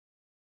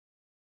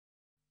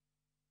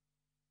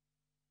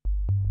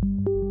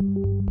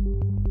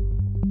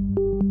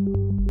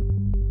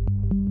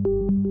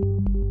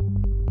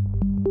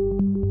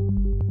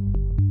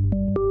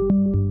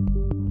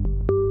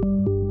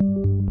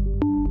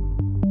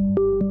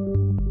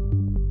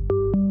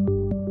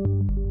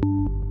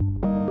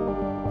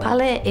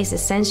Ballet is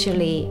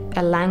essentially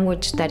a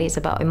language that is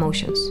about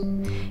emotions.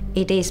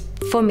 It is,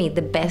 for me,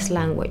 the best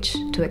language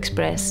to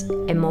express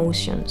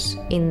emotions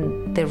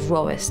in the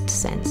rawest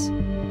sense.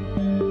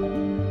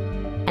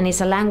 And it's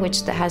a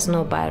language that has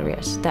no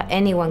barriers, that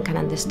anyone can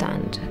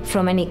understand,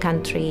 from any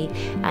country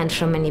and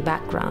from any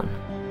background.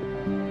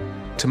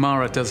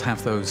 Tamara does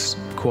have those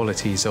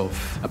qualities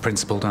of a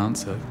principal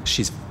dancer.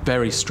 She's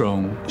very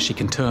strong. She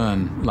can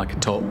turn like a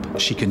top.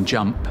 She can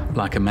jump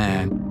like a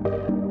man.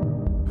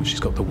 She's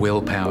got the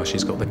willpower,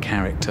 she's got the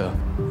character,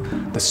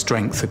 the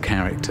strength of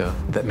character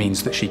that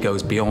means that she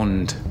goes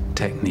beyond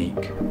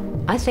technique.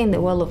 I think the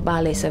world of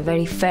ballet is a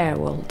very fair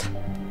world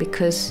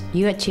because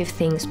you achieve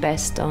things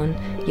based on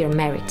your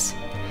merits.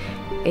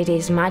 It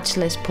is much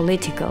less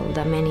political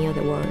than many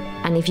other worlds.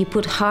 And if you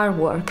put hard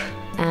work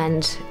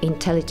and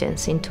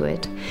intelligence into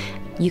it,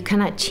 you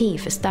can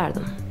achieve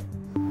stardom.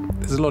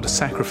 There's a lot of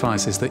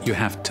sacrifices that you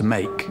have to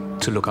make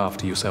to look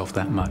after yourself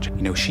that much.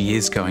 You know, she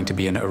is going to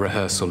be in a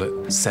rehearsal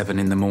at 7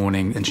 in the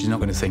morning and she's not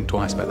going to think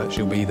twice about that.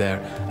 She'll be there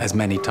as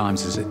many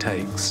times as it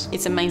takes.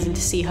 It's amazing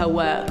to see her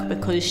work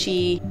because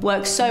she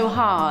works so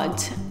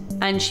hard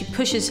and she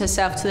pushes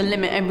herself to the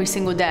limit every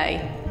single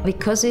day.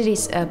 Because it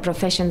is a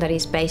profession that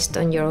is based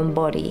on your own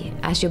body,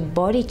 as your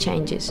body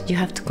changes, you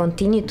have to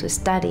continue to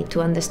study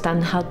to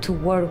understand how to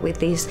work with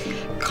this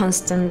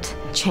constant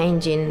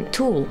changing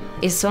tool.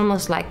 It's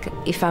almost like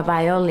if a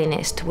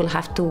violinist will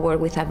have to work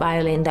with a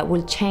violin that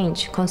will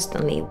change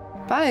constantly.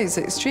 Ballet is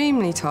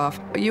extremely tough.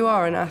 You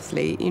are an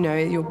athlete, you know,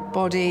 your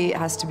body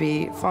has to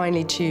be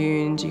finely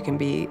tuned, you can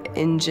be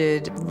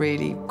injured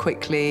really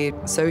quickly.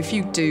 So if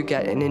you do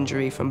get an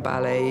injury from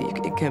ballet,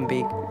 it can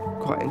be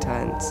quite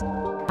intense.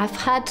 I've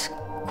had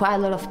quite a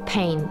lot of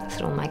pain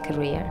through my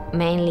career,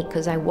 mainly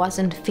because I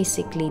wasn't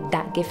physically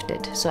that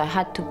gifted, so I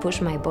had to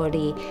push my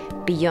body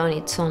beyond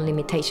its own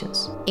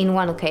limitations. In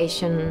one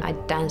occasion, I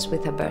danced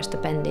with a burst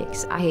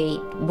appendix. I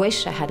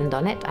wish I hadn't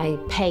done it. I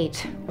paid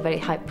a very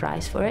high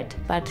price for it,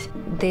 but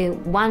the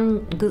one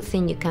good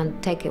thing you can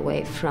take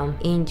away from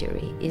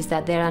injury is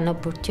that there are an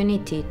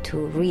opportunity to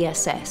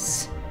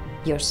reassess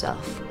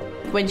yourself.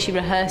 When she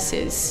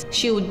rehearses,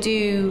 she'll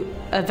do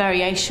a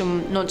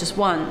variation not just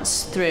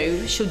once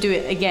through, she'll do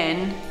it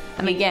again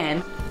and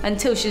again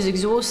until she's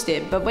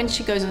exhausted. But when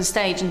she goes on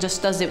stage and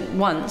just does it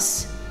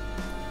once,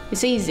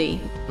 it's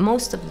easy.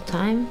 Most of the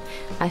time,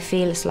 I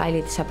feel slightly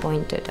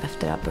disappointed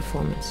after a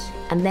performance.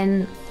 And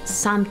then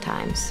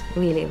sometimes,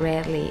 really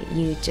rarely,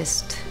 you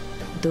just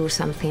do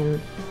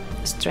something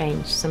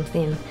strange,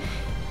 something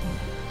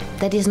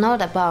that is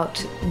not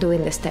about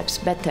doing the steps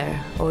better,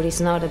 or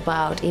is not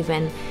about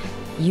even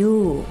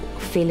you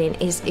feeling,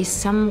 is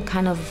some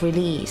kind of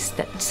release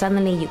that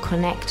suddenly you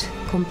connect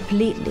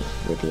completely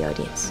with the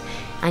audience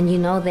and you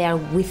know they are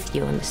with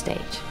you on the stage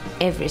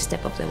every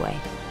step of the way.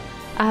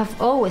 I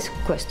have always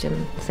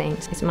questioned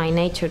things. It's my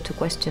nature to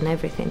question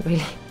everything,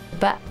 really.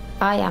 But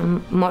I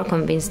am more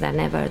convinced than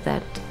ever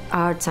that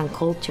arts and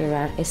culture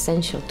are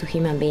essential to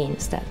human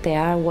beings, that they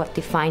are what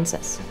defines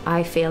us.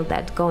 I feel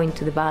that going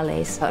to the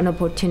ballet is an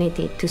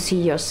opportunity to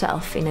see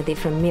yourself in a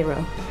different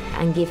mirror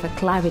and give a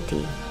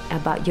clarity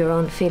about your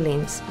own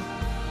feelings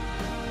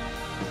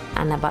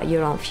and about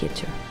your own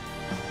future.